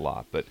matter a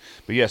lot, but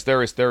yes,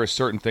 there are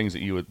certain things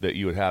that you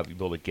would have you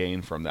be able to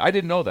gain from that. I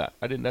didn't know that.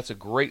 That's a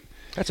great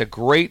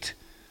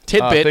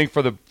tidbit thing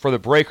for the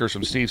Breakers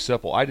from Steve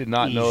Sipple. I did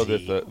not know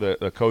that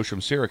the coach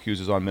from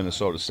Syracuse is on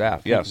Minnesota's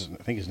staff. Yes,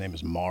 I think his name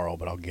is Morrow,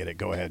 but I'll get it.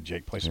 Go ahead,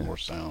 Jake. Play some more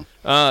sound.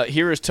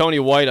 Here is Tony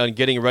White on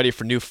getting ready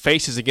for new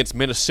faces against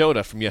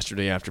Minnesota from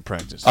yesterday after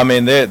practice. I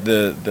mean,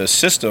 the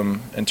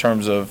system in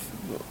terms of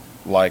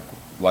like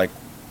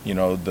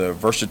the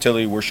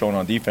versatility we're showing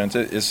on defense,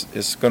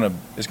 it's gonna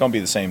be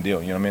the same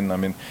deal. You know what I mean? I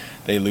mean,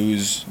 they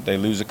lose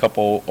a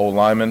couple old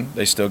linemen.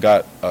 They still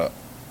got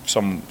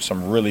some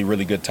really,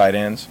 really good tight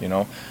ends.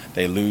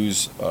 They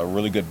lose a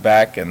really good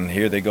back, and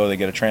here they go. They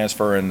get a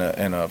transfer and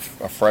a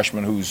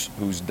freshman who's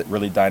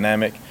really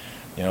dynamic.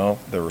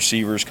 The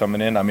receivers coming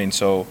in. I mean,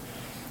 so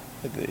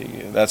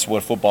that's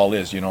what football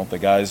is. The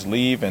guys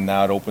leave, and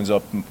now it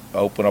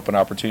open up an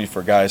opportunity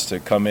for guys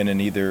to come in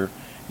and either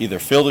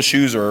fill the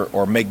shoes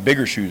or make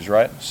bigger shoes,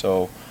 right?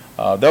 So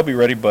they'll be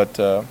ready, but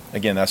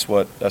again, that's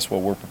what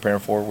we're preparing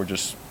for.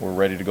 We're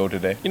ready to go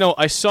today.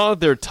 I saw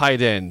their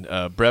tight end,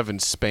 Brevin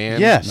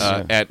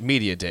Spann, at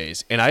Media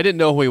Days, and I didn't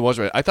know who he was.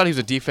 I thought he was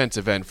a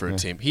defensive end for a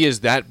team. He is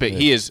that big.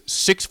 He is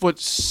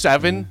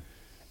 6'7", and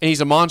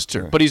he's a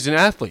monster. But he's an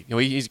athlete.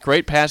 He's a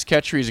great pass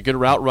catcher. He's a good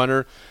route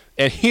runner,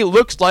 and he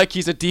looks like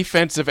he's a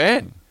defensive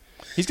end.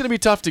 He's going to be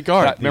tough to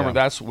guard. Remember,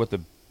 that's what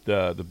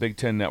the Big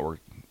Ten Network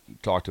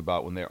talked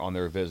about when they're on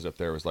their visit up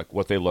there was like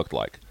what they looked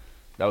like.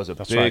 That was a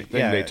big right.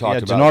 thing they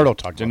talked about. DiNardo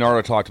talked about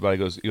DiNardo talked about it.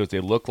 He goes, they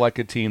look like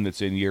a team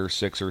that's in year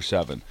 6 or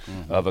 7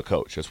 of a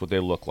coach. That's what they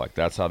look like.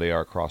 That's how they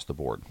are across the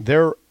board.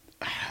 Their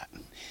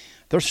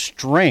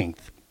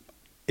strength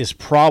is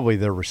probably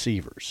their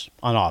receivers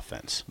on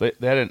offense. They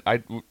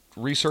had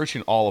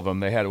researching all of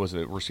them. They had was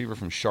a receiver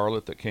from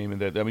Charlotte that came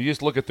in. I mean, you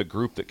just look at the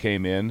group that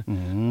came in.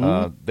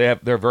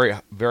 They're very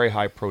very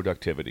high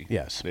productivity.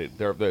 Yes,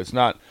 it's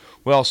not.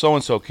 Well, so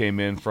and so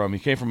came from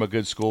a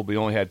good school, but he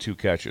only had 2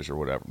 catches or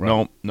whatever.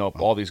 Right. Nope.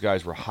 All these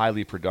guys were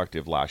highly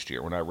productive last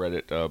year. When I read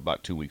it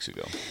about 2 weeks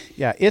ago.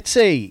 Yeah,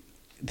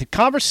 the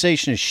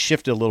conversation has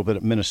shifted a little bit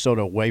at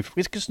Minnesota away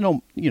because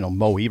Mo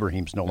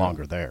Ibrahim's no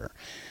longer there.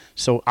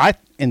 So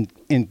in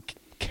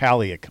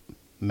Kaliak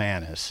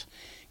Manis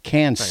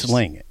can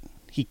sling it.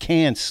 He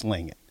can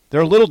sling it.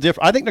 They're a little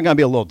different. I think they're going to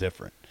be a little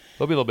different.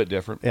 They'll be a little bit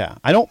different. Yeah,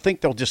 I don't think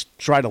they'll just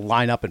try to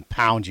line up and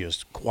pound you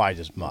quite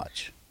as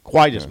much.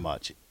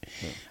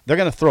 Yeah. They're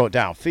going to throw it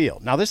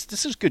downfield. Now,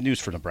 this is good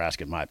news for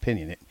Nebraska, in my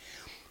opinion,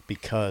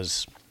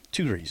 because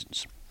 2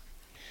 reasons.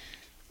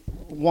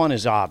 One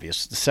is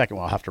obvious. The second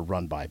one I'll have to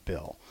run by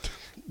Bill.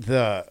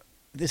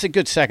 It's a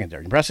good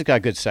secondary. Nebraska's got a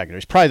good secondary.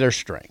 It's probably their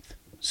strength.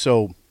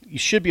 So you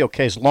should be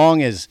okay as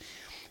long as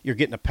you're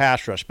getting a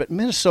pass rush. But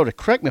Minnesota,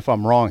 correct me if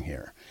I'm wrong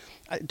here.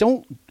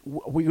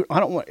 We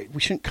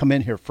shouldn't come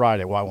in here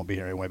Friday. Well, I won't be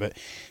here anyway, but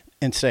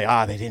and say,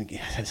 they didn't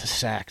get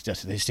sacks. They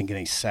just didn't get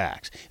any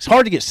sacks. It's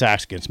hard to get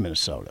sacks against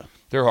Minnesota.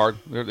 They're hard.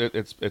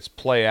 It's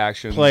play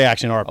action. Play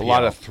action RPO. A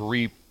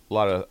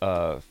lot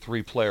of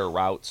three-player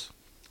routes,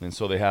 and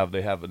so they have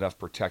enough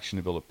protection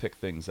to be able to pick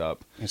things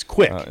up. It's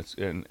quick. It's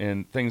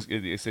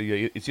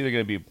either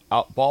going to be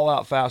ball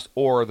out fast,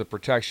 or the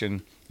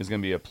protection is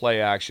going to be a play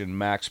action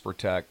max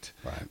protect.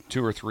 Right.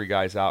 2 or 3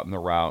 guys out in the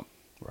route.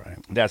 Right.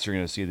 That's where you're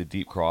going to see the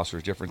deep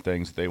crossers, different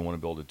things that they want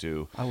to be able to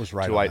do. I was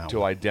right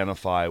to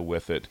identify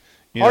with it.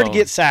 Hard to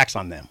get sacks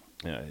on them.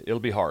 Yeah, it'll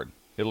be hard.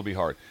 I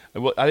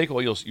think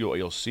what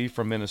you'll see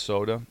from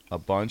Minnesota a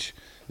bunch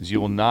is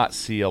you will not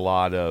see a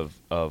lot of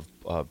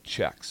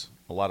checks,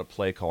 a lot of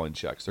play calling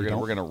checks. We're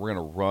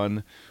gonna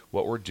run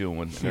what we're doing,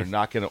 and they're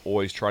not going to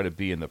always try to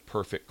be in the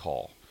perfect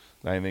call.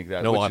 I think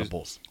that no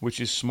audibles, which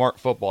is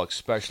smart football,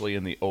 especially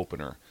in the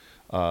opener.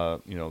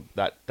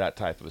 That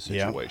type of a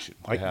situation.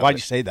 Yeah. Why'd you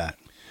say that?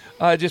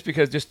 Just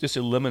because this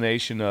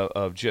elimination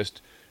of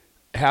just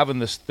having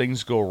this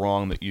things go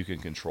wrong that you can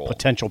control.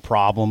 Potential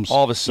problems.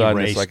 All of a sudden,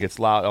 erased. it's like it's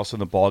loud. All of a sudden,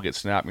 the ball gets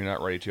snapped. And you're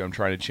not ready to. I'm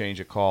trying to change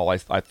a call. I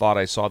thought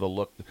I saw the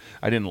look.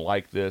 I didn't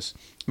like this.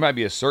 It might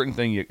be a certain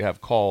thing you have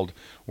called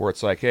where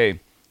it's like, hey,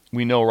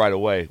 we know right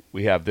away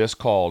we have this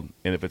called,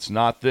 and if it's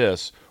not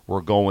this,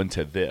 we're going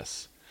to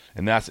this.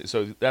 And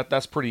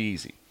that's pretty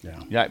easy.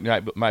 Yeah. You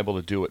might be able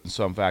to do it in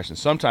some fashion.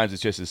 Sometimes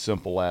it's just as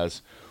simple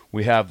as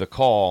we have the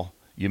call,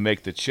 you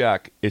make the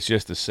check, it's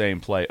just the same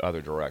play,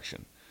 other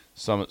direction.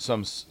 Some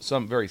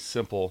very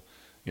simple,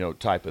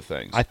 type of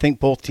things. I think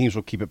both teams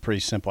will keep it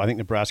pretty simple. I think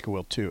Nebraska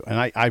will too.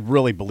 And I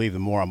really believe the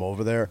more I'm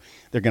over there,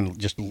 they're going to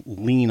just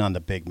lean on the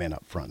big men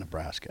up front,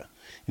 Nebraska,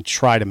 and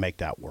try to make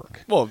that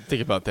work. Well,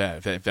 think about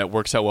that. If that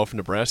works out well for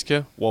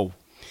Nebraska, whoa.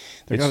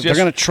 They're going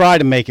to try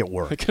to make it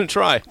work. They're going to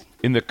try.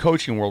 In the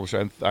coaching world, which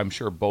I'm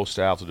sure both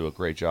staffs will do a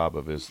great job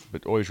of,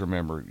 but always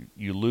remember,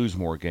 you lose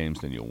more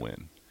games than you'll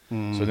win.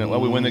 Mm-hmm. So then,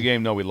 we win the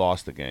game. No, we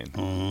lost the game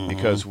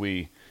because we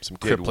made some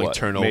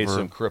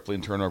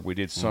crippling turnover. We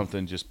did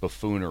something just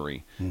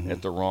buffoonery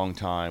at the wrong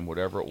time,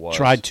 whatever it was.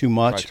 Tried too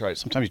much.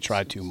 Sometimes you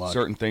tried too much.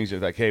 Certain things are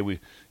like, hey, we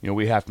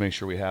have to make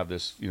sure we have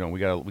this. We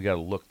got to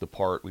look the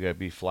part. We got to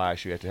be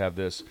flashy. We have to have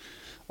this.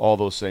 All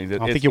those things. I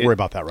don't think you worry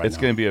about that right now. It's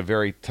going to be a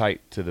very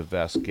tight to the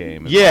vest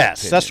game.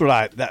 Yes, that's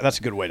that's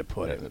a good way to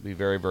put it. It'll be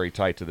very, very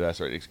tight to the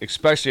vest,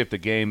 especially if the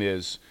game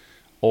is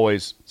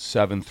always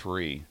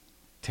 7-3,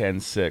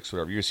 10-6,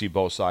 whatever. You see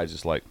both sides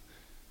just like,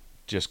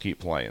 just keep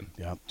playing.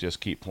 Yeah. Just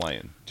keep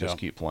playing.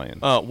 Keep playing.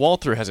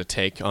 Walter has a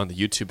take on the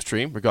YouTube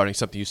stream regarding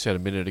something you said a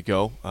minute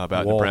ago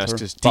about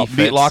Nebraska's defense.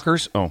 Meat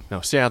lockers? Oh.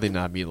 No, sadly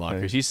not meat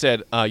lockers. He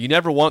said, you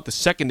never want the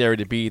secondary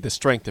to be the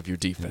strength of your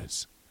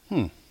defense.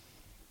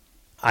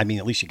 I mean,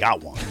 at least you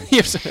got one.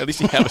 Yes, at least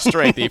you have a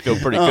strength that you feel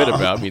pretty good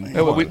about. I mean,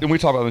 we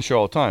talk about it on the show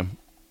all the time.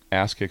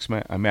 Ass kicks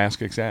ass. Mass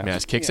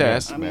kicks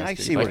ass. I mean, I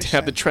see like what to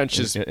have the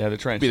trenches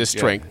be the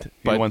strength.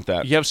 You want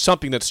that. You have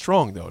something that's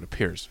strong, though, it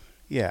appears.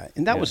 Yeah,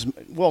 and that was,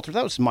 Walter,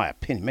 that was my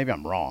opinion. Maybe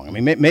I'm wrong. I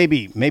mean,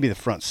 maybe the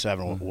front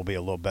seven will be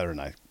a little better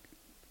than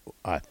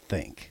I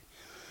think.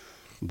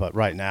 But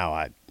right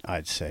now,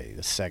 I'd say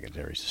the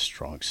secondary is a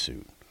strong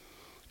suit.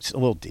 It's a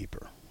little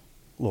deeper.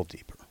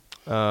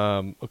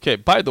 Okay,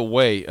 by the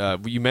way,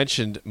 you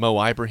mentioned Mo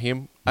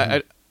Ibrahim.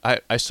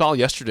 I saw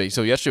yesterday.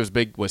 So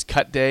yesterday was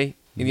cut day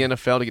in the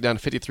NFL to get down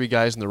to 53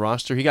 guys in the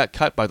roster. He got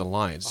cut by the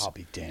Lions. I'll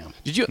be damned.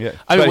 Did you? Yeah.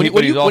 I mean,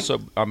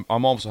 I'm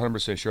almost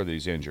 100% sure that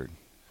he's injured.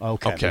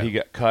 Okay. He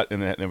got cut,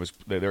 and they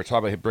were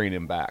talking about bringing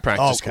him back.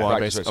 Practice squad,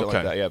 basically.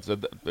 okay. Like that. Yeah, so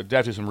they have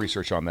to do some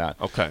research on that.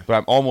 Okay. But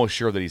I'm almost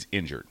sure that he's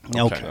injured.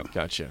 Okay.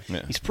 Gotcha.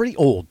 Yeah. He's pretty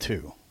old,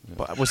 too.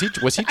 But was he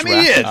drafted? I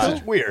mean, he is.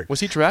 That's weird.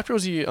 Was he drafted or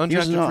was he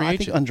undrafted free agent? I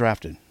think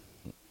undrafted.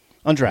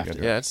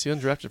 Undrafted. Yeah, it's the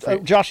undrafted free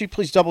agent. Josh, you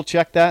please double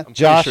check that. I'm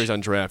Josh, pretty sure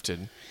he's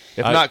undrafted.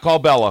 If not, call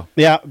Bella.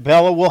 Yeah,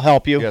 Bella will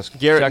help you. Yes,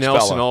 Garrett text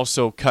Nelson Bella.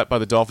 also cut by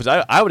the Dolphins.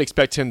 I would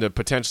expect him to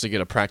potentially get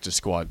a practice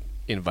squad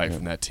invite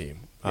from that team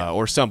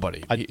or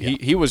somebody.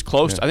 He was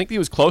close. I think he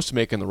was close to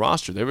making the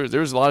roster. There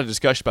was a lot of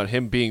discussion about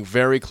him being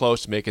very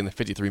close to making the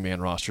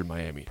 53-man roster in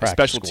Miami. Practice a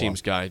special squad.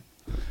 teams guy,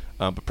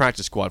 but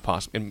practice squad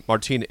possible.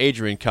 And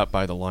Adrian cut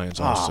by the Lions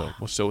also.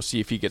 So we'll see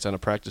if he gets on a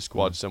practice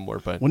squad somewhere.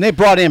 But When they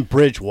brought in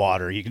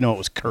Bridgewater, you know it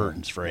was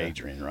curtains for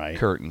Adrian, right?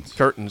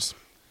 Curtains.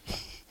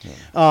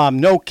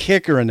 No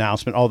kicker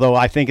announcement, although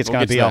I think it's We'll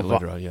going to get be to that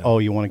later on, yeah. Oh,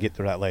 you want to get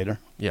to that later?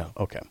 yeah,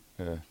 Okay.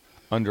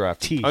 Undrafted.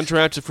 Tease.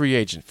 undrafted free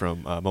agent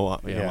from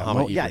Mohamed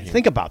Ibrahim.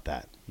 Think about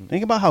that.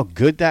 Think about how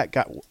good that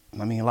got.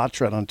 I mean, a lot of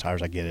tread on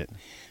tires. I get it,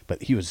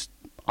 but he was,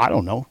 I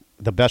don't know,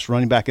 the best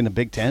running back in the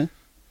Big Ten.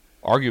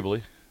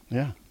 Arguably.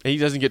 Yeah, And he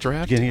doesn't get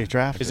drafted. getting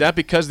drafted. Is that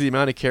because of the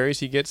amount of carries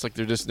he gets? Like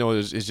they're just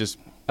is just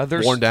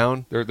worn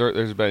down.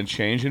 There's been a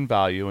change in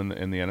value in the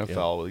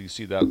NFL. You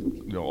see that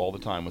all the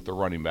time with the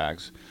running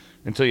backs.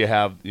 Until you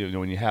have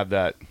when you have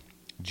that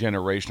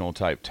generational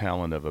type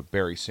talent of a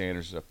Barry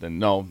Sanders stuff, then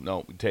no,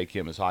 we take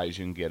him as high as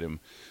you can get him.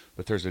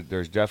 But there's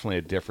definitely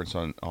a difference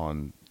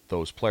on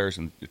those players,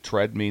 and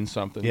tread means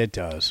something. It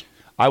does.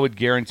 I would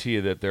guarantee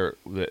you that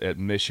at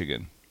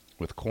Michigan,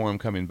 with Corum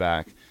coming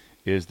back,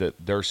 is that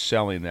they're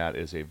selling that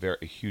as a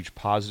huge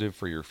positive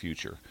for your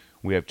future.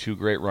 We have two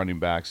great running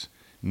backs.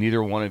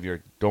 Neither one of you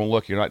don't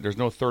look. You're not. There's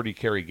no 30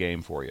 carry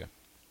game for you.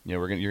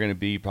 You're going to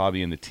be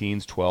probably in the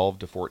teens, 12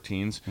 to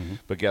 14s.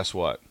 But guess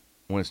what?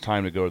 When it's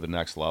time to go to the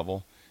next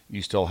level,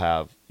 you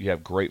have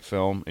great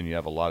film and you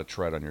have a lot of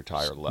tread on your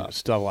tire left.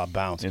 Still a lot of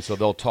bounce. And so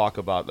they'll talk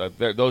about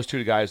those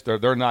two guys.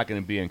 They're not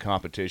going to be in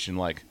competition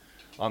like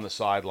on the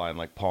sideline,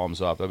 like palms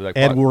up. They'll be like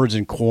Edwards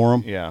and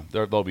Corum. Yeah,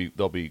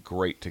 they'll be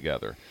great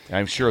together. And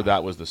I'm sure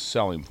that was the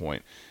selling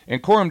point.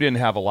 And Corum didn't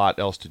have a lot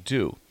else to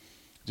do,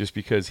 just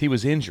because he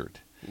was injured.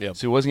 Yep.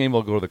 So he wasn't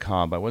able to go to the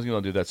combine. Wasn't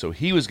able to do that. So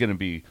he was going to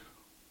be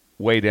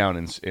way down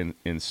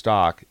in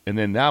stock. And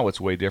then now it's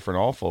way different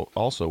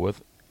also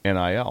with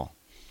NIL.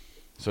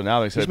 So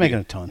now they said he's making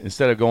a ton.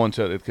 Instead of going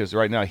to, because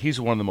right now he's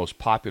one of the most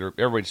popular.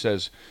 Everybody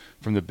says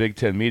from the Big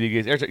Ten media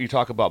games. Every time you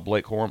talk about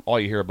Blake Corum, all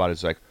you hear about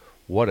is like,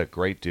 what a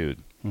great dude,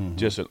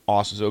 just an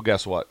awesome. So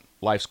guess what?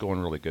 Life's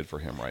going really good for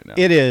him right now.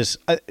 It is.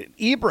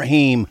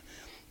 Ibrahim,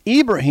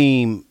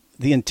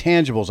 the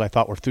intangibles I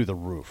thought were through the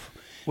roof.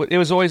 Well,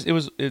 like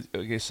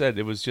I said,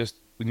 it was just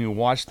when you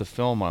watch the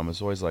film on him,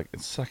 it's always like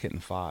it's 2nd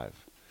and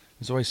 5.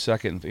 It's always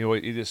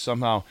 2nd. He just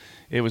somehow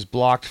it was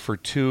blocked for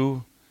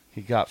 2.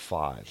 He got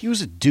 5. He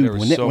was a dude.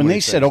 When they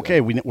said, okay,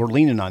 we're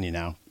leaning on you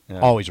now,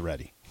 always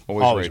ready.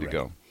 Always ready to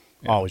go.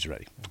 Yeah. Always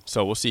ready.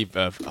 So we'll see if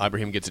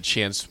Ibrahim gets a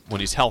chance when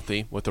he's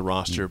healthy with the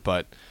roster.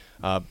 But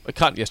a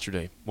cut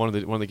yesterday. One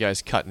of the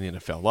guys cut in the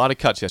NFL. A lot of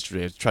cuts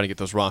yesterday, trying to get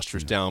those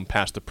rosters down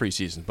past the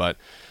preseason. But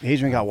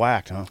Adrian got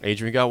whacked, huh?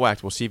 Adrian got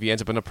whacked. We'll see if he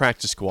ends up in a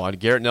practice squad.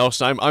 Garrett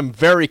Nelson, I'm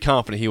very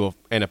confident he will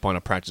end up on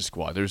a practice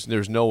squad.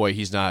 There's no way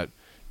he's not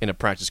in a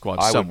practice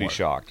squad somewhere. I would be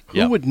shocked.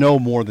 Who would know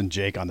more than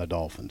Jake on the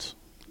Dolphins?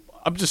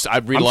 I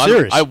read a lot.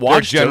 Serious. I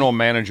watched Their general him.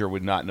 manager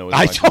would not know as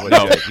I much don't as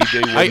know.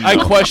 Jake.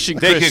 I question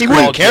Chris. He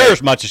wouldn't care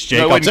as much as Jake.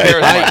 No, I'll wouldn't tell you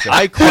care as that. much.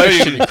 I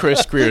question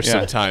Chris Greer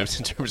sometimes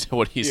in terms of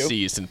what he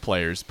sees in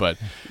players. But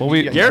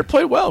Garrett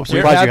played well. We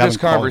Surprised you had this haven't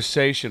called.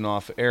 conversation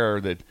off air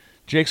that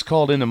Jake's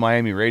called into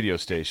Miami radio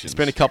stations. It's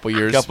been a couple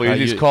years.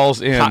 He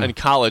calls in. In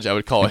college, I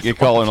would call it. You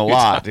call in a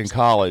lot in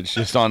college,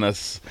 just on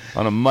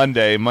a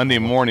Monday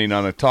morning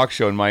on a talk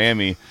show in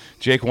Miami.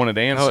 Jake wanted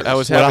answers. I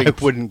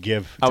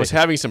was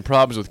having some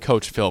problems with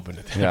Coach Philbin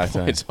at that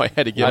point, so I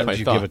had to give my Would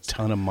you thoughts. give a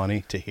ton of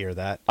money to hear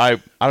that?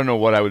 I don't know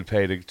what I would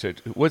pay to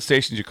what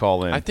station did you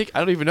call in? I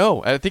don't even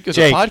know. I think it was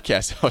Jake, a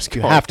podcast I was You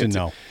calling have to into.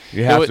 know.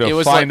 You have It to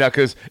was find like- out,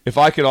 because if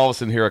I could all of a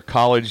sudden hear a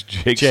college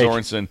Jake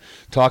Sorensen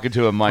talking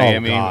to a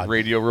Miami God.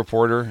 radio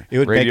reporter, It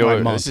would make my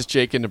month. This is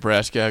Jake in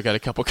Nebraska. I've got a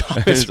couple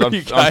comments for I'm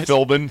you guys.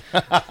 Philbin.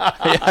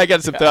 I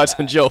got some thoughts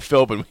on Joe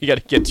Philbin we got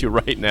to get to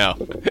right now.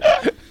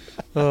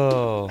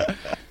 Oh,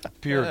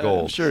 pure I'm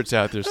gold. sure it's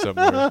out there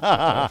somewhere.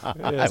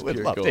 I would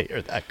love to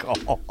hear that call.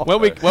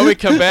 When we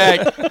come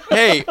back,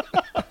 hey,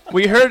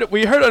 we heard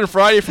on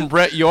Friday from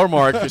Brett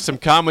Yormark some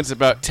comments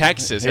about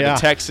Texas at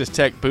the Texas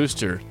Tech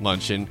Booster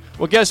Luncheon.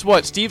 Well, guess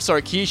what? Steve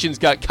Sarkisian's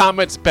got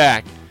comments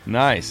back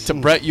Nice. to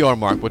Brett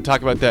Yormark. We'll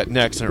talk about that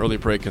next on Early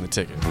Break in the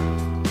Ticket.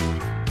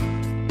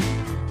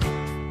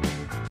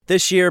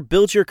 This year,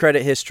 build your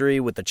credit history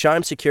with the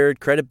Chime Secured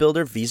Credit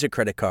Builder Visa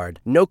Credit Card.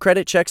 No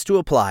credit checks to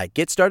apply.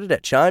 Get started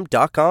at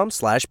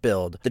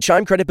chime.com/build. The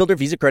Chime Credit Builder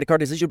Visa Credit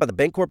Card is issued by the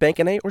Bancorp Bank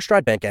N.A. or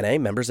Stride Bank N.A.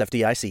 members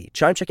FDIC.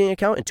 Chime checking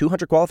account and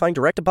 200 qualifying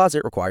direct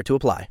deposit required to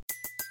apply.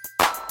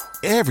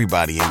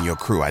 Everybody in your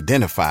crew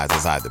identifies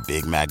as either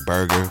Big Mac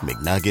Burger,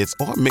 McNuggets,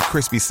 or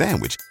McCrispy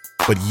Sandwich.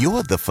 But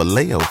you're the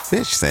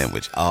Filet-O-Fish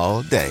Sandwich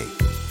all day.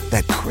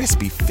 That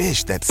crispy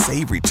fish, that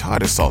savory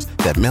tartar sauce,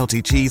 that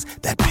melty cheese,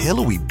 that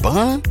pillowy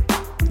bun.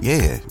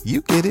 Yeah, you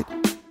get it.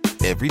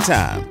 Every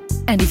time.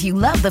 And if you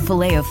love the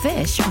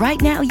Filet-O-Fish, right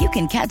now you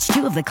can catch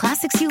 2 of the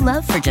classics you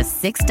love for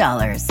just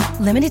 $6.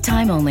 Limited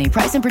time only.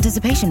 Price and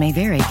participation may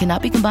vary.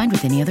 Cannot be combined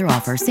with any other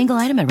offer. Single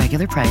item at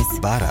regular price.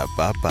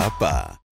 Ba-da-ba-ba-ba.